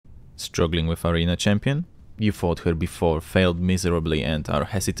Struggling with Arena Champion? You fought her before, failed miserably and are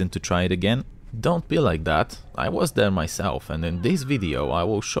hesitant to try it again? Don't be like that, I was there myself, and in this video I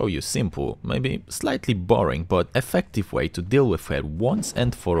will show you simple, maybe slightly boring but effective way to deal with her once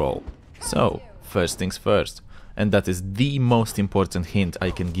and for all. So, first things first, and that is the most important hint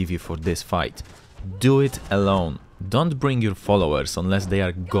I can give you for this fight. Do it alone. Don't bring your followers unless they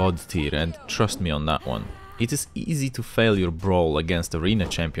are god tier, and trust me on that one. It is easy to fail your brawl against Arena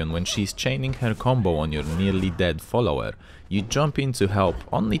Champion when she's chaining her combo on your nearly dead follower. You jump in to help,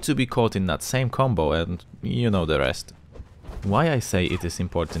 only to be caught in that same combo, and you know the rest. Why I say it is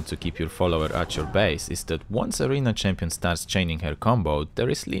important to keep your follower at your base is that once Arena Champion starts chaining her combo, there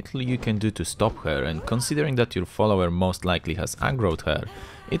is little you can do to stop her, and considering that your follower most likely has aggroed her,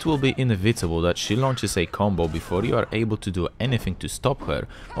 it will be inevitable that she launches a combo before you are able to do anything to stop her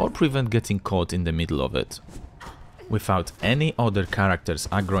or prevent getting caught in the middle of it. Without any other characters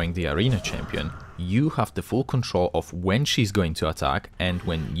aggroing the Arena Champion, you have the full control of when she's going to attack and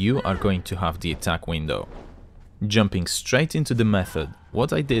when you are going to have the attack window. Jumping straight into the method,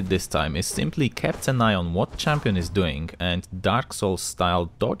 what I did this time is simply kept an eye on what champion is doing and Dark Souls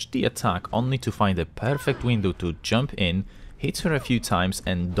style dodged the attack only to find a perfect window to jump in, hit her a few times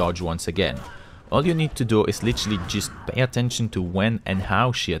and dodge once again. All you need to do is literally just pay attention to when and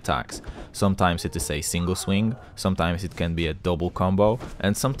how she attacks. Sometimes it is a single swing, sometimes it can be a double combo,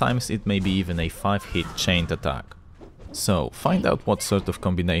 and sometimes it may be even a 5-hit chained attack. So find out what sort of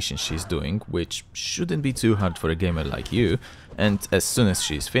combination she's doing, which shouldn't be too hard for a gamer like you, and as soon as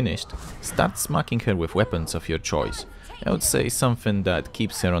she's finished, start smacking her with weapons of your choice. I would say something that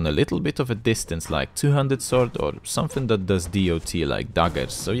keeps her on a little bit of a distance like two-handed sword, or something that does DOT like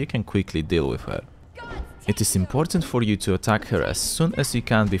daggers, so you can quickly deal with her. It is important for you to attack her as soon as you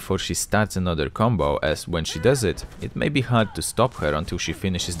can before she starts another combo, as when she does it, it may be hard to stop her until she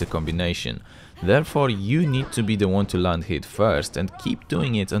finishes the combination. Therefore, you need to be the one to land hit first and keep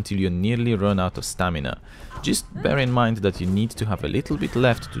doing it until you nearly run out of stamina. Just bear in mind that you need to have a little bit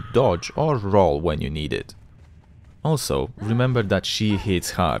left to dodge or roll when you need it. Also, remember that she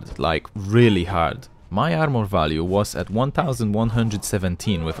hits hard, like really hard. My armor value was at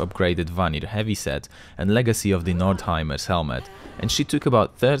 1117 with upgraded Vanir heavy set and legacy of the Nordheimer's helmet, and she took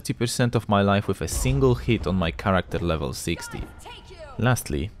about 30% of my life with a single hit on my character level 60.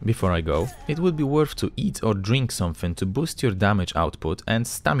 Lastly, before I go, it would be worth to eat or drink something to boost your damage output and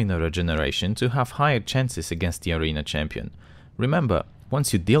stamina regeneration to have higher chances against the Arena Champion. Remember,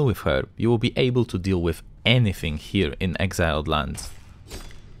 once you deal with her, you will be able to deal with anything here in Exiled Lands.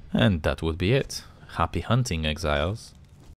 And that would be it. Happy hunting, Exiles.